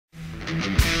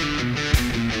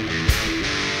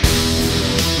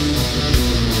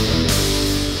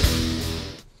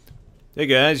Hey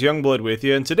guys, Youngblood with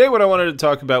you, and today what I wanted to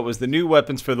talk about was the new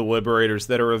weapons for the Liberators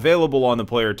that are available on the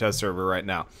player test server right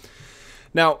now.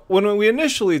 Now, when we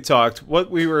initially talked,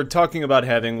 what we were talking about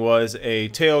having was a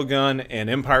tail gun and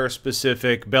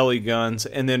Empire-specific belly guns,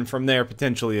 and then from there,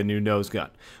 potentially a new nose gun.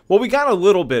 Well, we got a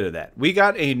little bit of that. We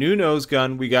got a new nose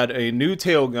gun, we got a new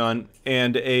tail gun,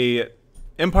 and a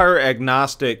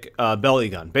Empire-agnostic belly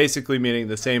gun, basically meaning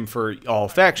the same for all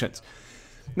factions.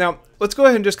 Now, let's go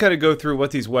ahead and just kind of go through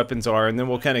what these weapons are, and then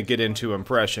we'll kind of get into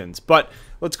impressions. But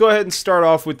let's go ahead and start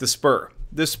off with the Spur.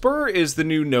 The Spur is the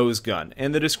new nose gun,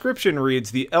 and the description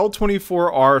reads, the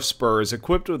L24R Spur is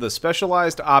equipped with a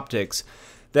specialized optics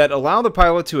that allow the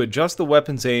pilot to adjust the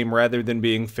weapon's aim rather than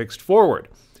being fixed forward.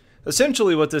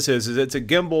 Essentially what this is it's a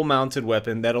gimbal-mounted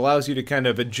weapon that allows you to kind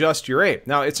of adjust your aim.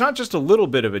 Now, it's not just a little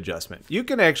bit of adjustment. You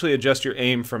can actually adjust your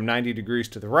aim from 90 degrees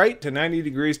to the right to 90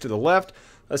 degrees to the left,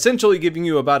 essentially giving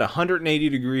you about 180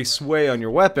 degree sway on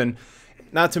your weapon,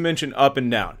 not to mention up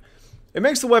and down. It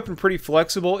makes the weapon pretty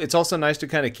flexible. It's also nice to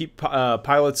kind of keep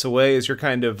pilots away as you're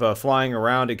kind of flying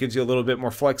around. It gives you a little bit more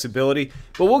flexibility,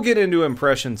 but we'll get into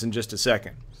impressions in just a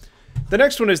second. The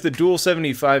next one is the Dual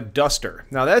 75 Duster.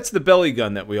 Now that's the belly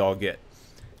gun that we all get.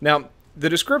 Now, the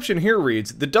description here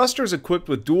reads, the Duster is equipped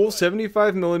with dual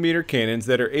 75mm cannons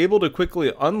that are able to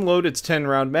quickly unload its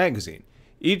 10-round magazine.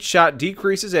 Each shot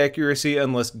decreases accuracy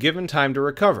unless given time to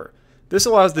recover. This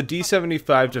allows the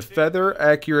D75 to feather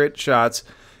accurate shots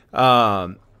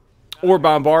or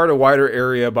bombard a wider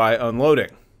area by unloading.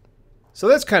 So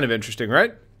that's kind of interesting,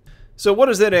 right? So what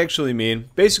does that actually mean?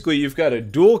 Basically, you've got a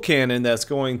dual cannon that's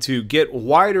going to get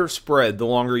wider spread the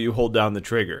longer you hold down the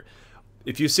trigger.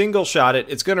 If you single shot it,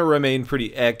 it's going to remain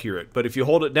pretty accurate, but if you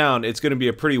hold it down, it's going to be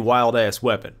a pretty wild-ass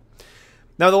weapon.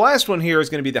 Now, the last one here is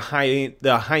going to be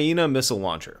the Hyena missile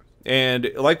launcher.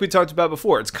 And like we talked about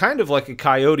before, it's kind of like a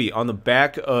coyote on the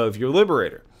back of your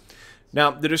Liberator. Now,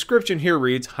 the description here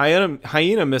reads,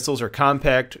 Hyena missiles are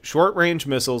compact, short-range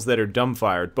missiles that are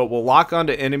dumbfired, but will lock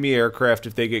onto enemy aircraft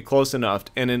if they get close enough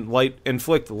and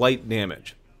inflict light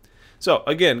damage. So,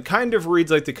 again, kind of reads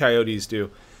like the coyotes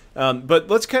do. But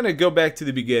let's kind of go back to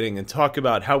the beginning and talk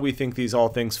about how we think these all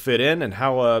things fit in and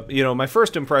how, my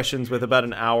first impressions with about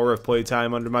an hour of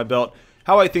playtime under my belt,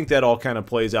 how I think that all kind of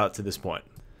plays out to this point.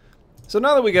 So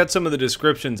now that we got some of the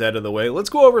descriptions out of the way, let's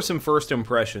go over some first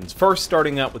impressions, first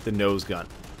starting out with the nose gun.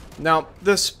 Now,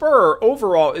 the Spur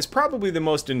overall is probably the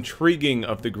most intriguing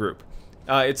of the group.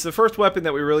 It's the first weapon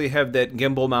that we really have that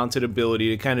gimbal-mounted ability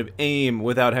to kind of aim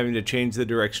without having to change the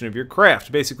direction of your craft.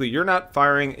 Basically, you're not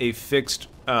firing a fixed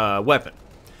weapon.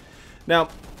 Now,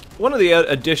 one of the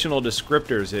additional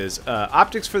descriptors is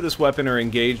optics for this weapon are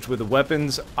engaged with the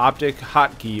weapon's optic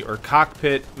hotkey or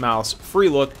cockpit mouse free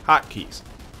look hotkeys.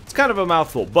 It's kind of a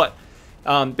mouthful, but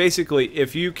basically,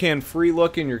 if you can free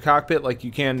look in your cockpit like you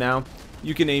can now,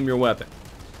 you can aim your weapon.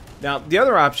 Now, the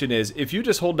other option is, if you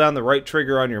just hold down the right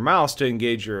trigger on your mouse to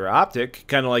engage your optic,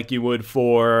 kind of like you would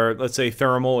for, let's say,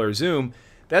 thermal or zoom,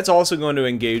 that's also going to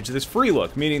engage this free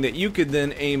look, meaning that you could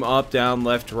then aim up, down,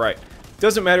 left, right.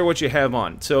 Doesn't matter what you have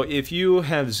on. So if you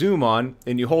have zoom on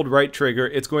and you hold right trigger,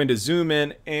 it's going to zoom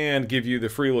in and give you the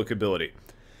free look ability.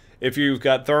 If you've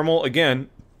got thermal, again,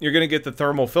 you're going to get the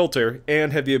thermal filter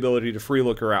and have the ability to free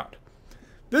look around.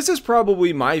 This is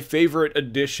probably my favorite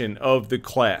addition of the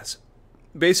class.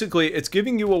 Basically, it's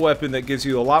giving you a weapon that gives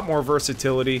you a lot more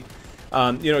versatility.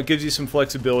 It gives you some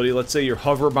flexibility. Let's say you're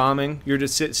hover bombing, you're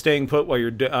just staying put while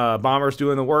your bomber's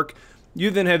doing the work.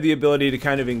 You then have the ability to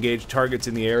kind of engage targets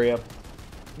in the area.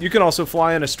 You can also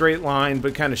fly in a straight line,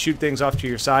 but kind of shoot things off to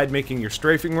your side, making your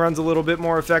strafing runs a little bit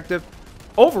more effective.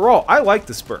 Overall, I like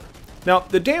the Spur. Now,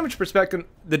 the damage per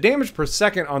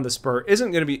second on the Spur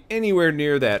isn't going to be anywhere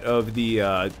near that of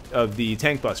the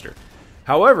Tank Buster.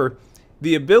 However,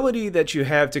 the ability that you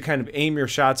have to kind of aim your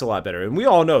shots a lot better. And we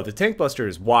all know the Tank Buster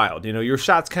is wild. Your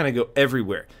shots kind of go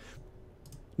everywhere.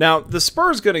 Now, the Spur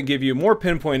is going to give you more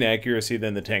pinpoint accuracy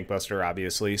than the Tank Buster,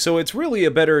 obviously. So it's really a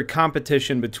better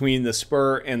competition between the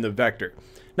Spur and the Vector.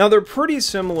 Now, they're pretty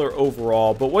similar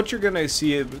overall, but what you're going to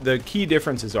see, the key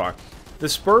differences are, the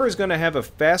Spur is going to have a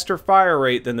faster fire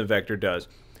rate than the Vector does.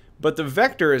 But the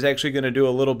Vector is actually going to do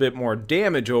a little bit more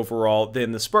damage overall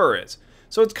than the Spur is.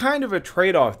 So it's kind of a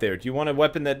trade-off there. Do you want a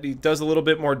weapon that does a little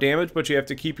bit more damage, but you have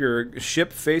to keep your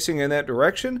ship facing in that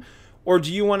direction? Or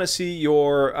do you want to see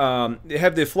your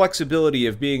have the flexibility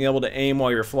of being able to aim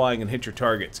while you're flying and hit your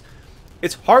targets?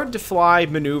 It's hard to fly,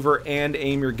 maneuver, and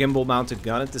aim your gimbal-mounted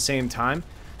gun at the same time.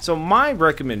 So my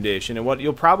recommendation, and what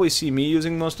you'll probably see me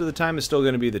using most of the time, is still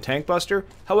going to be the Tank Buster.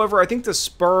 However, I think the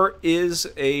Spur is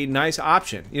a nice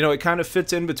option. You know, it kind of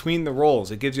fits in between the roles.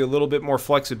 It gives you a little bit more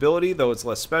flexibility, though it's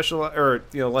less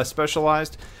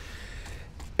specialized.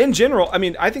 In general, I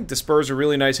mean, I think the spur is a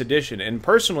really nice addition, and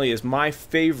personally is my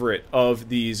favorite of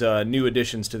these new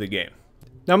additions to the game.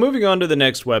 Now, moving on to the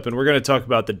next weapon, we're going to talk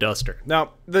about the Duster.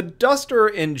 Now, the Duster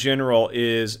in general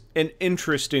is an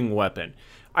interesting weapon.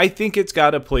 I think it's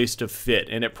got a place to fit,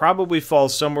 and it probably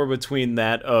falls somewhere between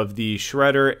that of the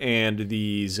Shredder and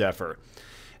the Zephyr.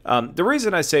 The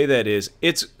reason I say that is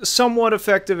it's somewhat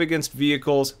effective against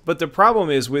vehicles, but the problem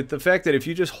is with the fact that if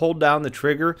you just hold down the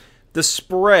trigger, the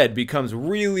spread becomes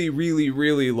really, really,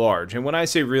 really large. And when I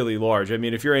say really large, I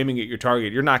mean if you're aiming at your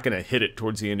target, you're not going to hit it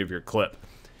towards the end of your clip.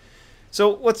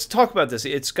 So let's talk about this.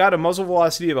 It's got a muzzle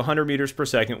velocity of 100 meters per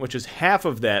second, which is half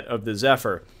of that of the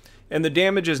Zephyr. And the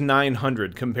damage is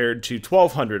 900 compared to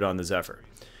 1200 on the Zephyr.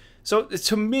 So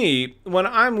to me, when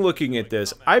I'm looking at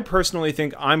this, I personally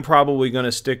think I'm probably going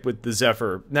to stick with the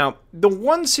Zephyr. Now, the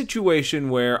one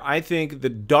situation where I think the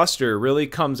Duster really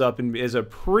comes up and is a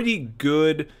pretty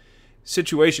good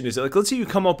situation is, like, let's say you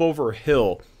come up over a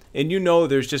hill and you know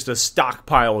there's just a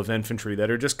stockpile of infantry that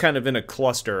are just kind of in a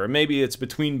cluster, or maybe it's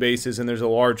between bases and there's a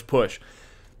large push.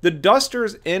 The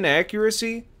Duster's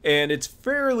inaccuracy and its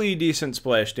fairly decent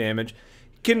splash damage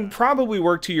can probably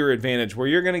work to your advantage, where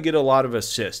you're going to get a lot of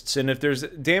assists, and if there's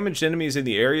damaged enemies in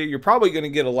the area, you're probably going to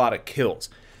get a lot of kills.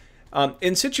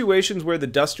 In situations where the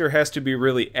Duster has to be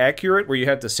really accurate, where you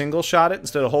have to single shot it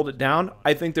instead of hold it down,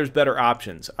 I think there's better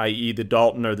options, i.e. the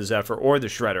Dalton or the Zephyr or the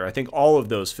Shredder. I think all of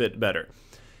those fit better.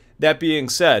 That being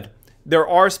said, there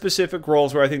are specific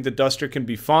roles where I think the Duster can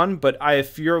be fun, but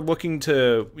if you're looking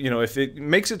to, if it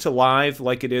makes it to live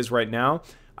like it is right now,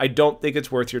 I don't think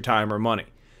it's worth your time or money.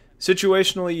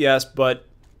 Situationally, yes, but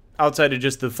outside of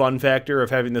just the fun factor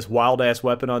of having this wild-ass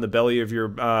weapon on the belly of your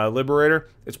Liberator,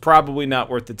 it's probably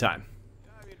not worth the time.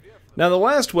 Now, the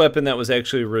last weapon that was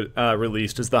actually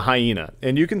released is the Hyena.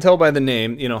 And you can tell by the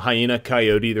name, Hyena,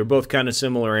 Coyote, they're both kind of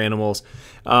similar animals,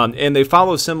 and they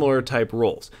follow similar type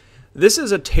roles. This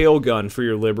is a tail gun for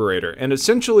your Liberator, and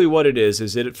essentially what it is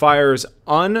that it fires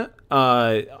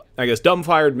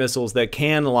dumbfired missiles that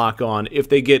can lock on if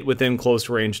they get within close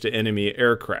range to enemy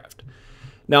aircraft.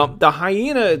 Now, the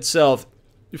Hyena itself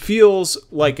feels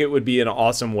like it would be an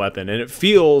awesome weapon, and it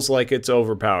feels like it's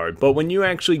overpowered, but when you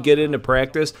actually get into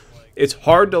practice, it's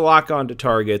hard to lock onto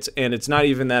targets, and it's not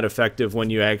even that effective when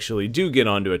you actually do get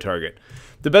onto a target.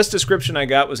 The best description I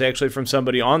got was actually from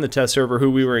somebody on the test server who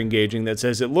we were engaging that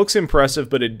says it looks impressive,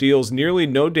 but it deals nearly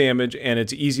no damage, and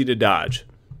it's easy to dodge.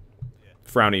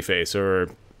 Frowny face,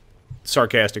 or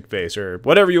sarcastic face, or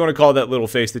whatever you want to call that little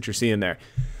face that you're seeing there.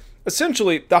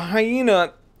 Essentially, the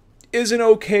Hyena is an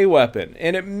okay weapon,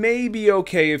 and it may be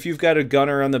okay if you've got a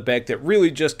gunner on the back that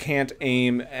really just can't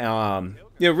aim, a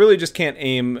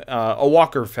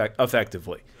walker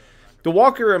effectively. The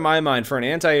walker, in my mind, for an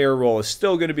anti-air role is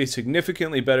still going to be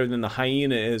significantly better than the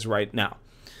Hyena is right now.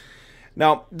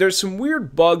 Now, there's some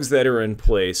weird bugs that are in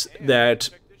place that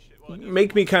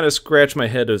make me kind of scratch my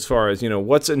head as far as,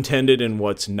 what's intended and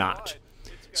what's not.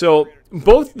 So,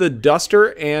 both the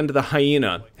Duster and the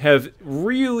Hyena have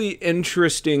really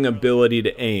interesting ability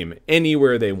to aim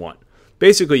anywhere they want.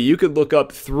 Basically, you could look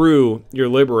up through your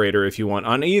Liberator if you want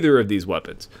on either of these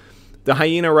weapons. The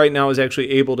Hyena right now is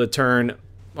actually able to turn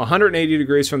 180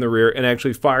 degrees from the rear and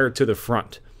actually fire to the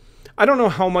front. I don't know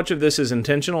how much of this is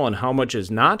intentional and how much is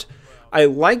not. I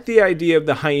like the idea of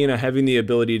the Hyena having the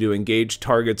ability to engage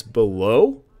targets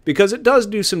below, because it does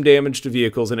do some damage to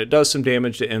vehicles and it does some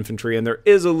damage to infantry, and there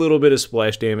is a little bit of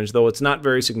splash damage, though it's not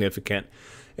very significant.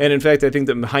 And in fact, I think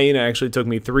the Hyena actually took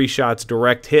me 3 shots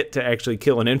direct hit to actually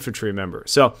kill an infantry member.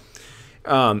 So,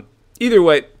 either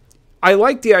way, I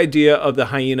like the idea of the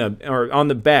Hyena, or on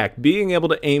the back, being able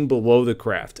to aim below the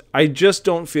craft. I just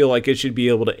don't feel like it should be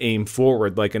able to aim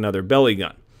forward like another belly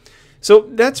gun. So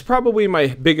that's probably my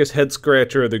biggest head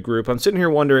scratcher of the group. I'm sitting here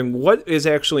wondering what is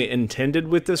actually intended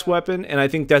with this weapon, and I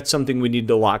think that's something we need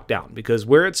to lock down, because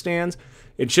where it stands,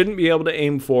 it shouldn't be able to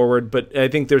aim forward, but I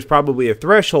think there's probably a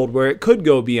threshold where it could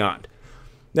go beyond.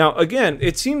 Now, again,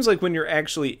 it seems like when you're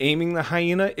actually aiming the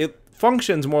Hyena, it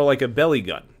functions more like a belly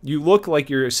gun. You look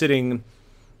like you're sitting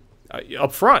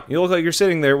up front. You look like you're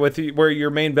sitting there with where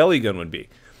your main belly gun would be.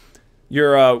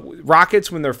 Your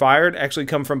rockets, when they're fired, actually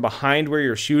come from behind where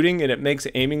you're shooting, and it makes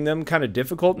aiming them kind of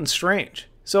difficult and strange.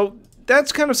 So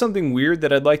that's kind of something weird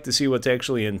that I'd like to see what's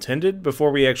actually intended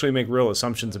before we actually make real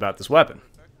assumptions about this weapon.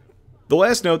 The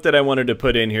last note that I wanted to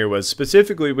put in here was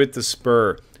specifically with the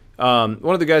spur. One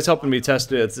of the guys helping me test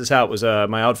this out was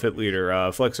my outfit leader,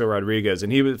 Flexo Rodriguez,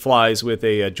 and he flies with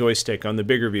a joystick on the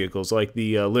bigger vehicles like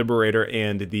the Liberator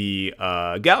and the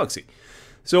Galaxy.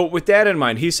 So with that in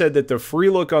mind, he said that the free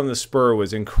look on the spur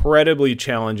was incredibly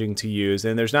challenging to use,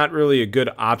 and there's not really a good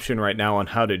option right now on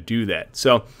how to do that.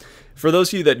 So For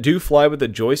those of you that do fly with a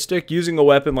joystick, using a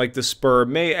weapon like the spur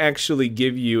may actually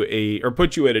give you or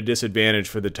put you at a disadvantage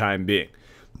for the time being.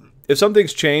 If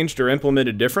something's changed or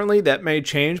implemented differently, that may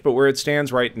change, but where it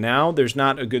stands right now, there's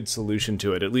not a good solution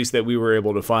to it, at least that we were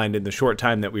able to find in the short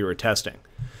time that we were testing.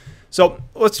 So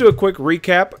let's do a quick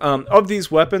recap of these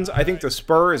weapons. I think the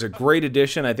spur is a great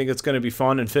addition. I think it's going to be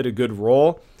fun and fit a good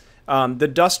role.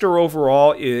 The duster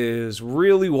overall is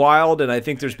really wild, and I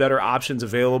think there's better options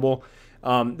available.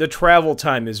 The travel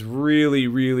time is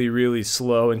really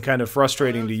slow and kind of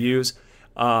frustrating to use.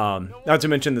 Not to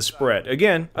mention the spread.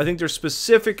 Again, I think there's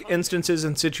specific instances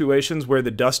and situations where the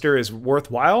duster is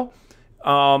worthwhile.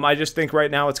 I just think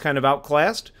right now it's kind of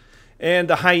outclassed. And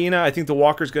the hyena, I think the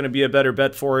walker's going to be a better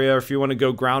bet for you. If you want to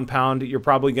go ground pound, you're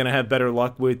probably going to have better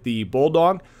luck with the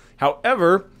bulldog.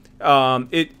 However,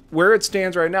 where it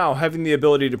stands right now, having the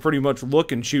ability to pretty much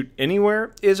look and shoot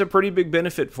anywhere is a pretty big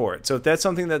benefit for it. So if that's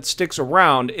something that sticks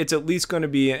around, it's at least going to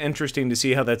be interesting to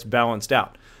see how that's balanced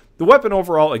out. The weapon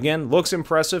overall, again, looks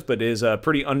impressive, but is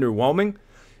pretty underwhelming.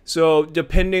 So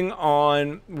depending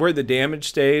on where the damage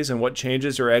stays and what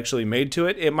changes are actually made to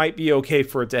it, it might be okay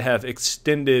for it to have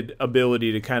extended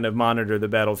ability to kind of monitor the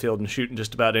battlefield and shoot in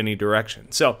just about any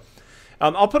direction. So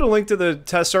I'll put a link to the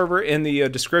test server in the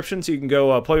description so you can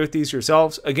go play with these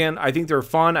yourselves. Again, I think they're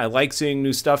fun. I like seeing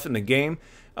new stuff in the game.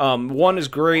 One is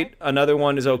great, another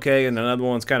one is okay, and another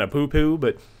one's kind of poo-poo,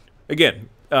 but again,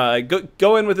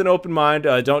 go in with an open mind.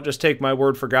 Don't just take my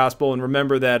word for gospel. And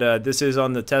remember that this is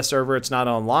on the test server. It's not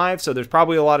on live, so there's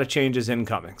probably a lot of changes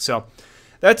incoming. So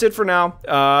that's it for now.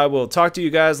 We'll talk to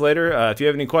you guys later. If you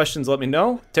have any questions, let me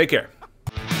know. Take care.